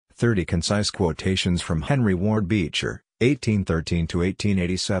30 Concise quotations from Henry Ward Beecher,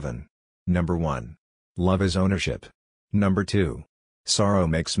 1813–1887. Number 1. Love is ownership. Number 2. Sorrow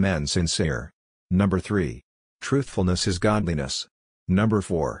makes men sincere. Number 3. Truthfulness is godliness. Number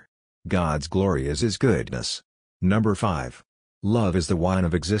 4. God's glory is His goodness. Number 5. Love is the wine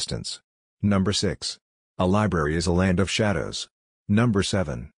of existence. Number 6. A library is a land of shadows. Number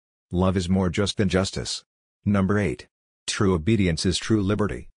 7. Love is more just than justice. Number 8. True obedience is true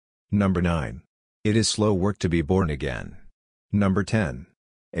liberty. Number 9. It is slow work to be born again. Number 10.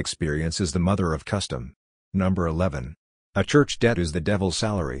 Experience is the mother of custom. Number 11. A church debt is the devil's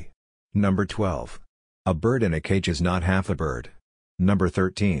salary. Number 12. A bird in a cage is not half a bird. Number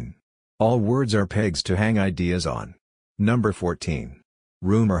 13. All words are pegs to hang ideas on. Number 14.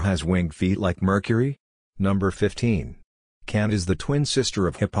 Rumor has winged feet like Mercury. Number 15. Cant is the twin sister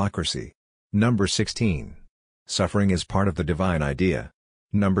of hypocrisy. Number 16. Suffering is part of the divine idea.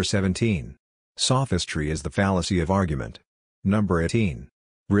 Number 17. Sophistry is the fallacy of argument. Number 18.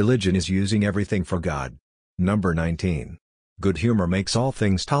 Religion is using everything for God. Number 19. Good humor makes all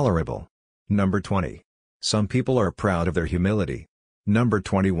things tolerable. Number 20. Some people are proud of their humility. Number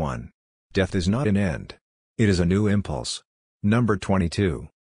 21. Death is not an end. It is a new impulse. Number 22.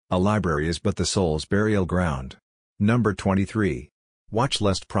 A library is but the soul's burial ground. Number 23. Watch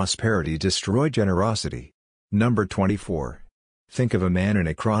lest prosperity destroy generosity. Number 24. Think of a man in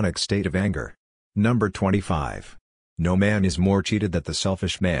a chronic state of anger. Number 25. No man is more cheated than the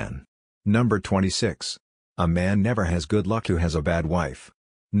selfish man. Number 26. A man never has good luck who has a bad wife.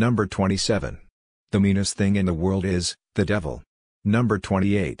 Number 27. The meanest thing in the world is the devil. Number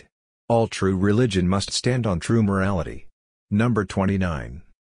 28. All true religion must stand on true morality. Number 29.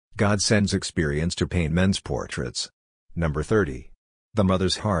 God sends experience to paint men's portraits. Number 30. The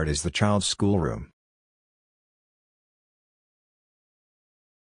mother's heart is the child's schoolroom.